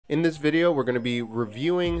In this video, we're going to be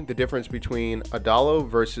reviewing the difference between Adalo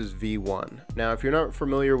versus V.One. Now, if you're not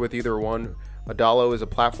familiar with either one, Adalo is a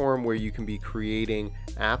platform where you can be creating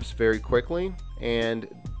apps very quickly, and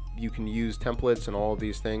you can use templates and all of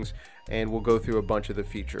these things, and we'll go through a bunch of the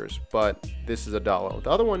features, but this is Adalo.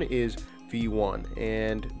 The other one is V.One,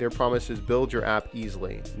 and their promise is build your app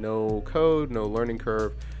easily. No code, no learning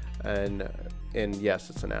curve, and yes,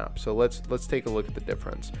 it's an app. So let's take a look at the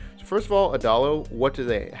difference. So first of all, Adalo, what do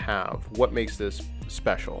they have? What makes this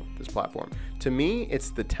special, this platform? To me,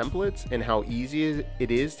 it's the templates and how easy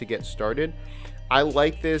it is to get started. I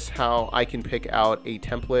like this, how I can pick out a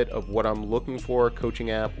template of what I'm looking for,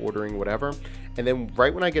 coaching app, ordering, whatever. And then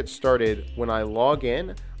right when I get started, when I log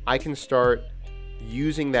in, I can start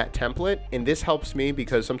using that template. And this helps me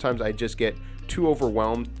because sometimes I just get too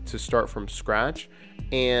overwhelmed to start from scratch,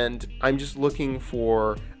 and I'm just looking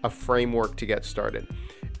for a framework to get started.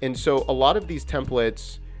 And so a lot of these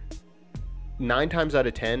templates, 9 times out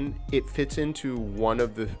of 10, it fits into one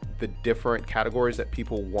of the different categories that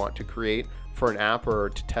people want to create for an app or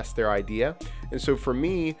to test their idea. And so for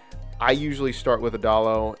me, I usually start with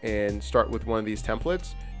Adalo and start with one of these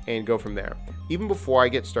templates and go from there. Even before I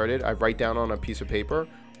get started, I write down on a piece of paper,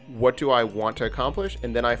 what do I want to accomplish?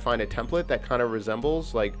 And then I find a template that kind of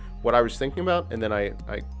resembles like what I was thinking about, and then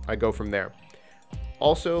I go from there.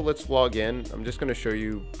 Also, let's log in. I'm just going to show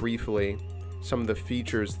you briefly some of the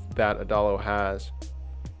features that Adalo has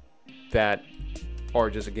that are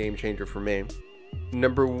just a game changer for me.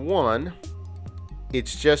 Number one,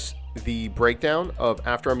 it's just the breakdown of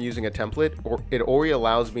after I'm using a template, or it already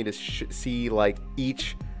allows me to see like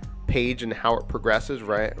each page and how it progresses,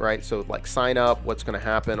 right? So like sign up, what's going to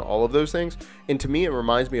happen, all of those things. And to me, it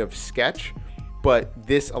reminds me of Sketch, but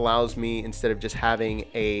this allows me, instead of just having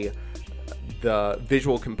the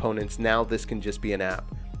visual components, now this can just be an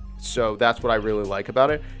app. So that's what I really like about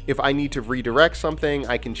it. If I need to redirect something,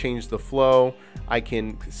 I can change the flow. I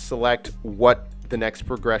can select what the next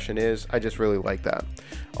progression is. I just really like that.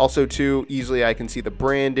 Also too, easily I can see the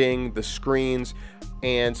branding, the screens,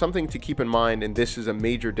 and something to keep in mind, and this is a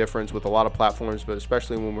major difference with a lot of platforms, but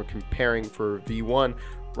especially when we're comparing for V.One,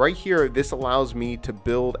 right here, this allows me to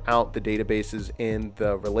build out the databases and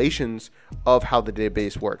the relations of how the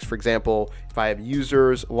database works. For example, if I have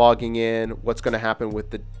users logging in, what's going to happen with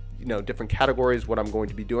the different categories, what I'm going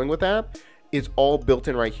to be doing with that is all built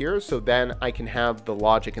in right here. So then I can have the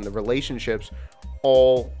logic and the relationships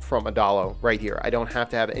all from Adalo right here. I don't have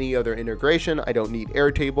to have any other integration. I don't need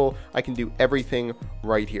Airtable. I can do everything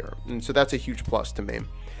right here. And so that's a huge plus to me.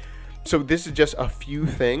 So this is just a few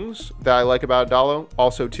things that I like about Adalo.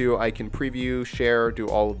 Also too, I can preview, share, do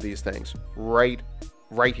all of these things right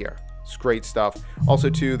here. It's great stuff. Also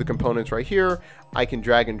too, the components right here, I can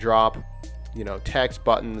drag and drop, text,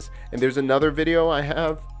 buttons. And there's another video I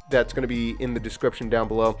have that's going to be in the description down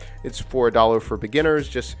below. It's for $1 for beginners,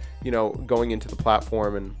 just going into the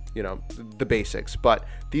platform and the basics. But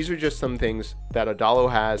these are just some things that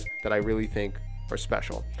Adalo has that I really think are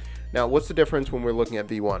special. Now, what's the difference when we're looking at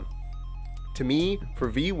V.One? To me, for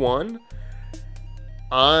V.One,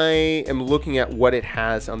 I am looking at what it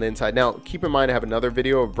has on the inside. Now, keep in mind, I have another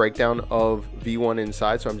video of breakdown of V.One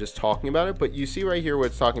inside, so I'm just talking about it. But you see right here where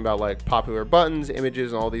it's talking about like popular buttons,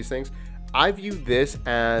 images, and all these things. I view this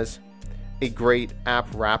as a great app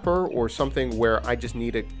wrapper, or something where I just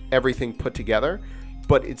need everything put together,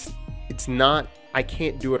 but it's not. I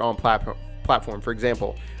can't do it on platform. For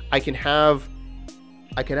example, I can have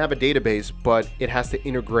a database, but it has to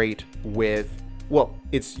integrate with, well,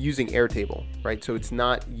 it's using Airtable, right? So it's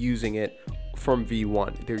not using it from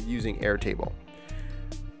V.One. They're using Airtable.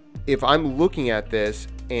 If I'm looking at this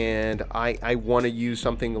and I want to use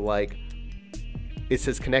something like, it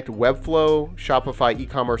says connect Webflow, Shopify,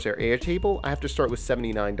 e-commerce, or Airtable, I have to start with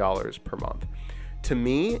 $79 per month. To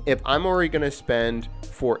me, if I'm already going to spend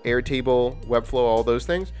for Airtable, Webflow, all those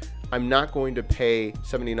things, I'm not going to pay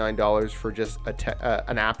 $79 for just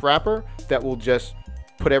an app wrapper that will just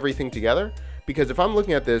put everything together. Because if I'm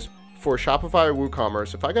looking at this for Shopify or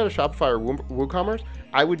WooCommerce, if I got a Shopify or WooCommerce,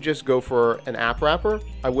 I would just go for an app wrapper.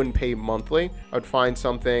 I wouldn't pay monthly. I would find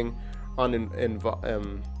something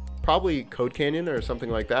on probably Code Canyon or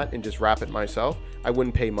something like that and just wrap it myself. I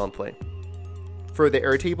wouldn't pay monthly. For the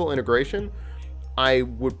Airtable integration, I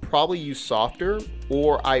would probably use Softer,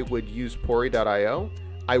 or I would use Pori.io.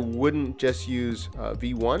 I wouldn't just use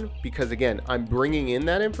V.One, because again, I'm bringing in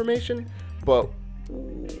that information, but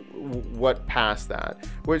what past that?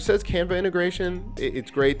 Where it says Canva integration,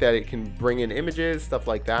 it's great that it can bring in images, stuff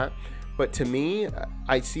like that. But to me,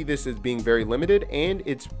 I see this as being very limited, and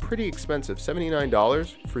it's pretty expensive.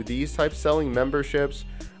 $79 for these types, selling memberships,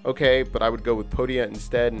 okay, but I would go with Podia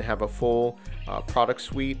instead and have a full product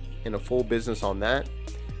suite and a full business on that.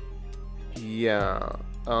 Yeah.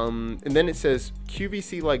 And then it says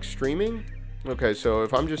QVC like streaming. Okay, so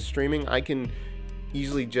if I'm just streaming, I can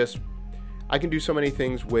easily I can do so many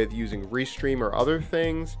things with using Restream or other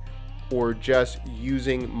things, or just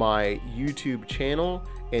using my YouTube channel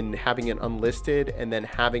and having it unlisted and then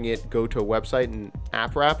having it go to a website and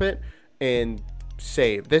app wrap it and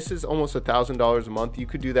save. This is almost $1,000 a month. You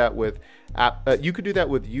could do that with you could do that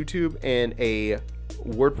with YouTube and a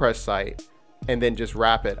WordPress site and then just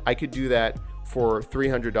wrap it. I could do that for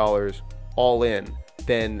 $300 all in,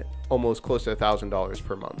 then almost close to $1,000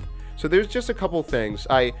 per month. So there's just a couple things.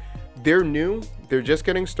 They're new, they're just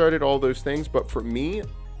getting started, all those things, but for me,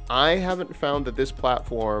 I haven't found that this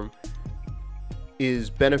platform is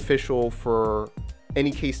beneficial for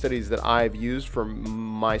any case studies that I've used for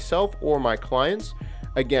myself or my clients.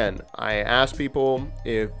 Again, I ask people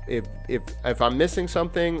if I'm missing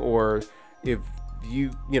something, or if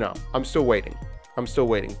you know, I'm still waiting,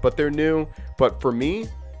 but they're new. But for me,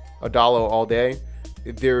 Adalo all day.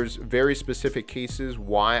 There's very specific cases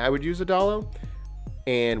why I would use Adalo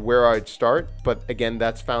and where I'd start, but again,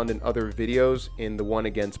 that's found in other videos, in the one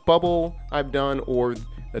against Bubble I've done, or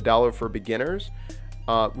Adalo for beginners.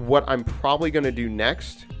 What I'm probably going to do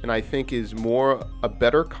next, and I think is a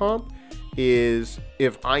better comp, is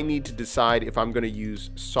if I need to decide if I'm going to use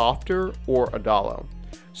Softer or Adalo.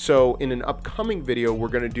 So in an upcoming video, we're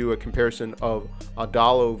going to do a comparison of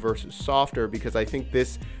Adalo versus Softer, because I think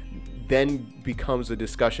this then becomes a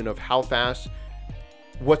discussion of how fast,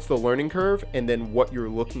 what's the learning curve, and then what you're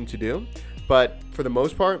looking to do. But for the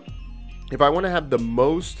most part, if I want to have the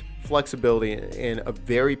most flexibility in a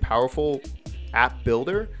very powerful app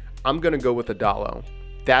builder, I'm going to go with Adalo.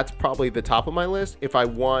 That's probably the top of my list. If I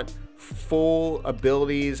want full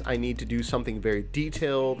abilities, I need to do something very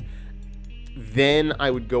detailed, then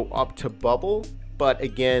I would go up to Bubble. But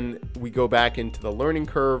again, we go back into the learning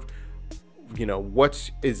curve. You know,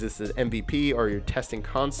 is this an MVP, or you're testing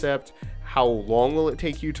concept? How long will it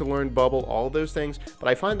take you to learn Bubble? All of those things. But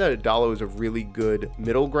I find that Adalo is a really good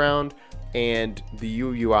middle ground, and the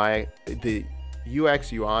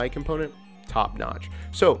UX UI component, top notch.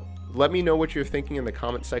 So let me know what you're thinking in the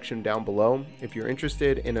comment section down below. If you're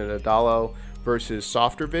interested in an Adalo versus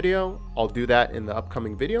Softer video, I'll do that in the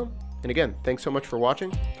upcoming video. And again, thanks so much for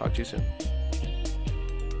watching. Talk to you soon.